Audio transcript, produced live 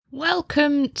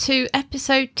Welcome to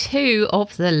episode 2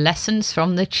 of the Lessons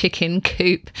from the Chicken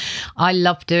Coop. I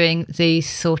love doing these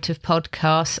sort of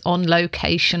podcasts on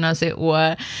location, as it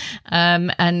were,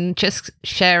 and just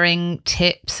sharing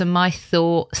tips and my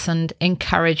thoughts and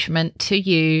encouragement to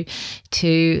you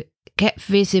to get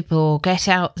visible, get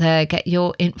out there, get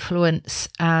your influence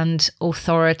and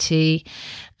authority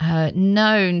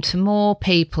known to more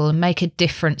people and make a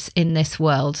difference in this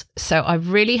world. So I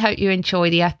really hope you enjoy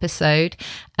the episode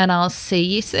and I'll see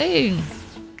you soon.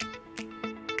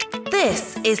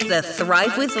 This is the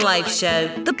Thrive with Live show,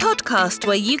 the podcast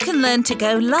where you can learn to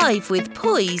go live with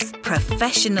poise,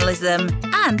 professionalism,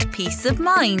 and peace of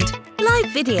mind. Live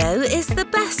video is the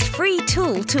best free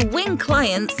tool to win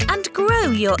clients and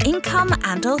grow your income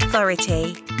and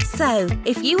authority. So,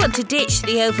 if you want to ditch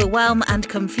the overwhelm and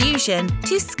confusion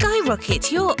to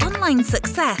skyrocket your online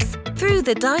success through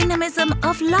the dynamism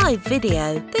of live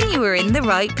video, then you are in the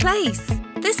right place.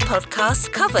 This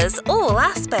podcast covers all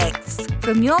aspects,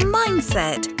 from your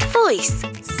mindset, voice,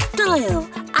 style,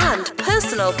 and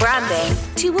personal branding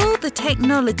to all the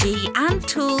technology and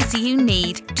tools you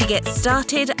need to get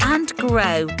started and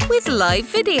grow with live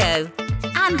video.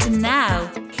 And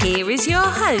now, here is your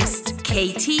host,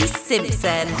 Katie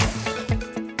Simpson.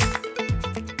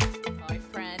 Hi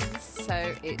friends,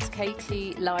 so it's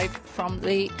Katie live from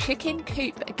the Chicken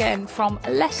Coop again, from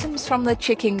Lessons from the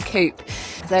Chicken Coop.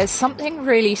 There's something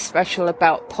really special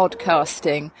about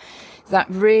podcasting that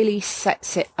really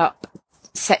sets it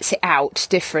out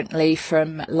differently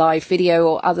from live video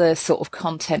or other sort of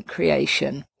content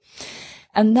creation.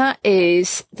 And that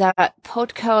is that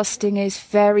podcasting is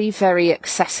very, very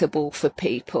accessible for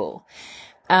people.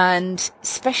 And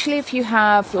especially if you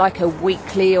have like a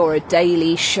weekly or a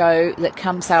daily show that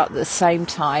comes out at the same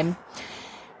time,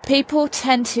 people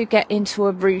tend to get into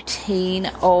a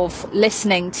routine of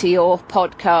listening to your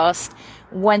podcast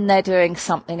when they're doing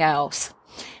something else.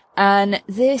 And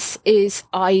this is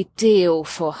ideal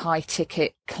for high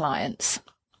ticket clients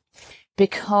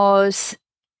because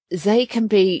they can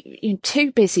be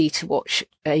too busy to watch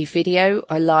a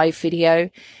live video,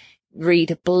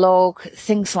 read a blog,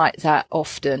 things like that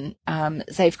often.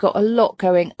 They've got a lot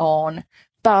going on,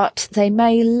 but they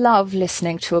may love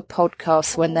listening to a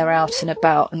podcast when they're out and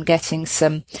about and getting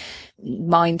some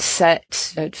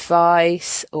mindset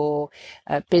advice or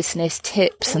business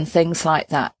tips and things like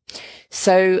that.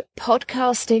 So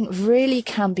podcasting really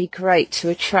can be great to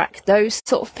attract those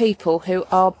sort of people who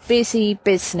are busy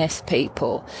business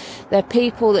people. They're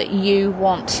people that you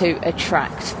want to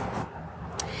attract.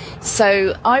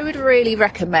 So I would really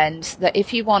recommend that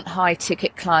if you want high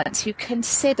ticket clients, you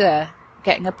consider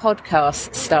getting a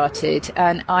podcast started.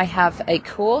 And I have a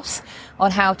course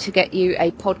on how to get you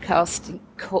a podcast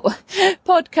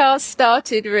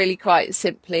started really quite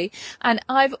simply. And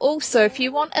I've also, if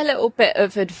you want a little bit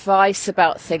of advice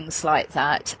about things like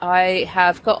that, I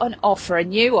have got an offer, a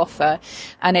new offer,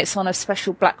 and it's on a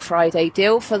special Black Friday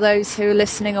deal for those who are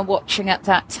listening or watching at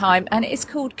that time. And it's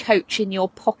called Coach in Your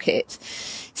Pocket.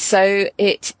 So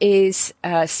it is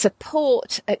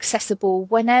support accessible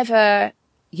whenever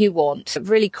you want,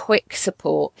 really quick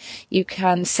support. You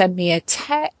can send me a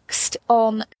text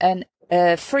on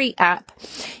a free app.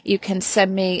 You can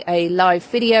send me a live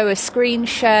video, a screen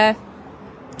share.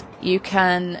 You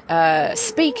can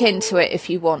speak into it if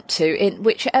you want to, in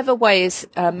whichever way is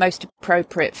most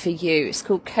appropriate for you. It's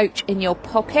called Coach in Your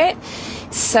Pocket.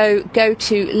 So go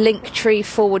to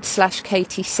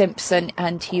linktree/Katie Simpson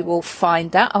and you will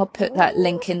find that. I'll put that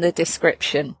link in the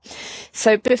description.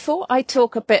 So before I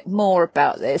talk a bit more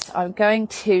about this, I'm going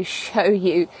to show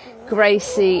you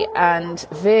Gracie and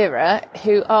Vera,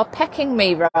 who are pecking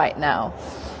me right now.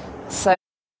 So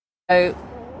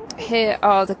here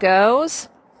are the girls.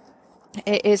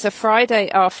 It is a Friday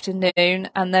afternoon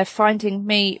and they're finding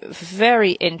me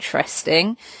very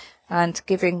interesting and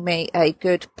giving me a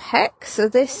good peck. So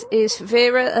this is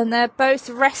Vera and they're both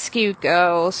rescue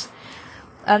girls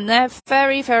and they're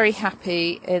very, very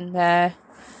happy in their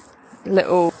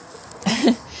little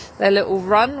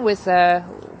run with their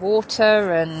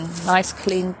water and nice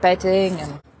clean bedding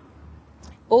and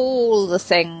all the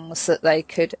things that they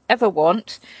could ever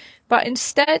want. But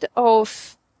instead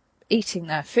of eating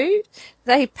their food,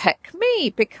 they peck me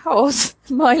because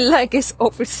my leg is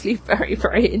obviously very,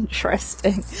 very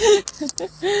interesting.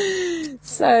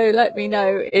 So let me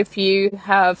know if you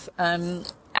have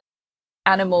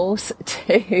animals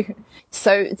too.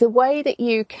 So the way that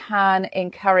you can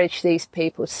encourage these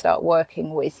people to start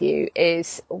working with you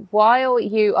is while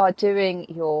you are doing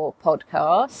your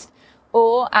podcast,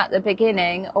 or at the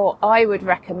beginning, or I would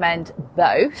recommend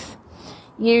both,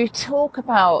 you talk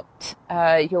about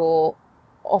your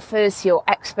offers, your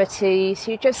expertise.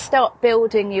 You just start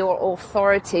building your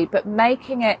authority, but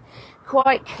making it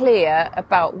quite clear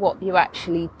about what you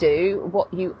actually do,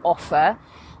 what you offer.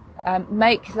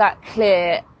 Make that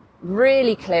clear,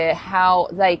 really clear, how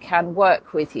they can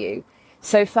work with you.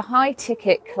 So for high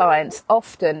ticket clients,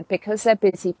 often because they're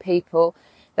busy people,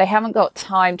 they haven't got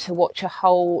time to watch a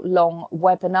whole long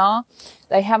webinar.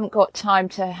 They haven't got time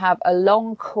to have a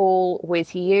long call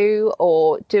with you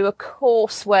or do a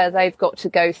course where they've got to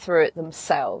go through it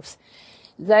themselves.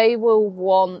 They will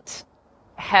want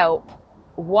help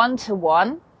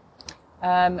one-to-one,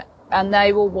 and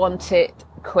they will want it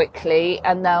quickly,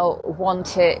 and they'll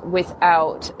want it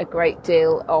without a great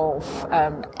deal of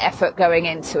effort going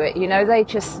into it. You know, they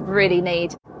just really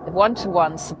need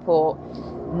one-to-one support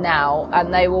now,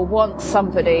 and they will want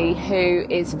somebody who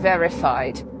is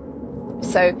verified.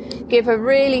 So give a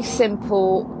really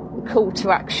simple call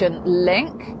to action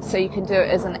link, so you can do it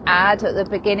as an ad at the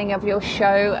beginning of your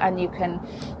show, and you can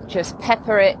just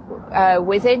pepper it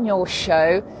within your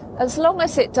show, as long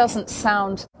as it doesn't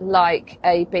sound like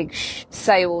a big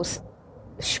sales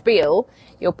spiel,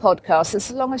 your podcast.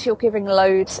 As long as you're giving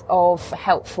loads of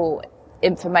helpful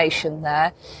information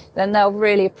there, then they'll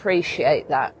really appreciate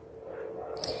that.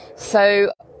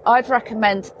 So I'd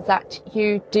recommend that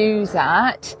you do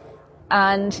that,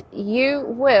 and you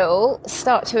will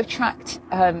start to attract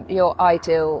your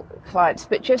ideal clients.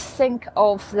 But just think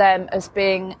of them as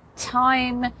being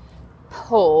time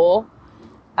poor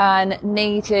and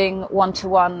needing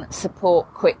one-to-one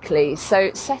support quickly.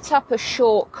 So set up a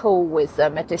short call with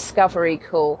them, a discovery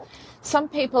call. Some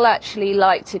people actually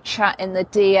like to chat in the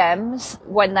DMs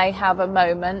when they have a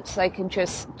moment. They can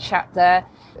just chat there.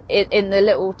 In the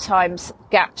little times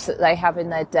gaps that they have in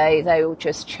their day, they will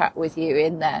just chat with you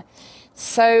in there.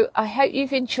 So I hope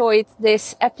you've enjoyed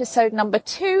this episode number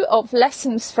 2 of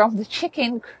Lessons from the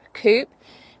Chicken Coop.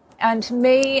 And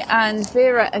me and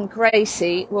Vera and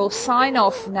Gracie will sign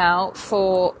off now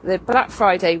for the Black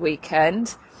Friday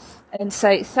weekend and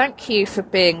say thank you for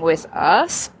being with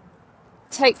us.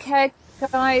 Take care,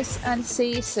 guys, and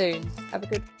see you soon. Have a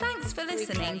good Thanks for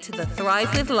listening to the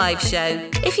Thrive with Live show.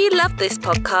 If you love this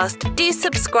podcast, do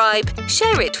subscribe,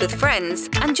 share it with friends,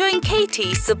 and join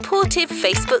Katie's supportive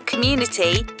Facebook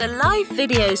community, the Live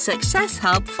Video Success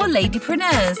Hub for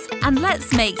Ladypreneurs. And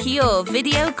let's make your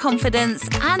video confidence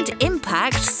and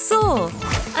impact soar.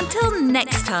 Until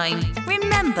next time,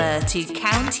 remember to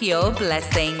count your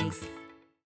blessings.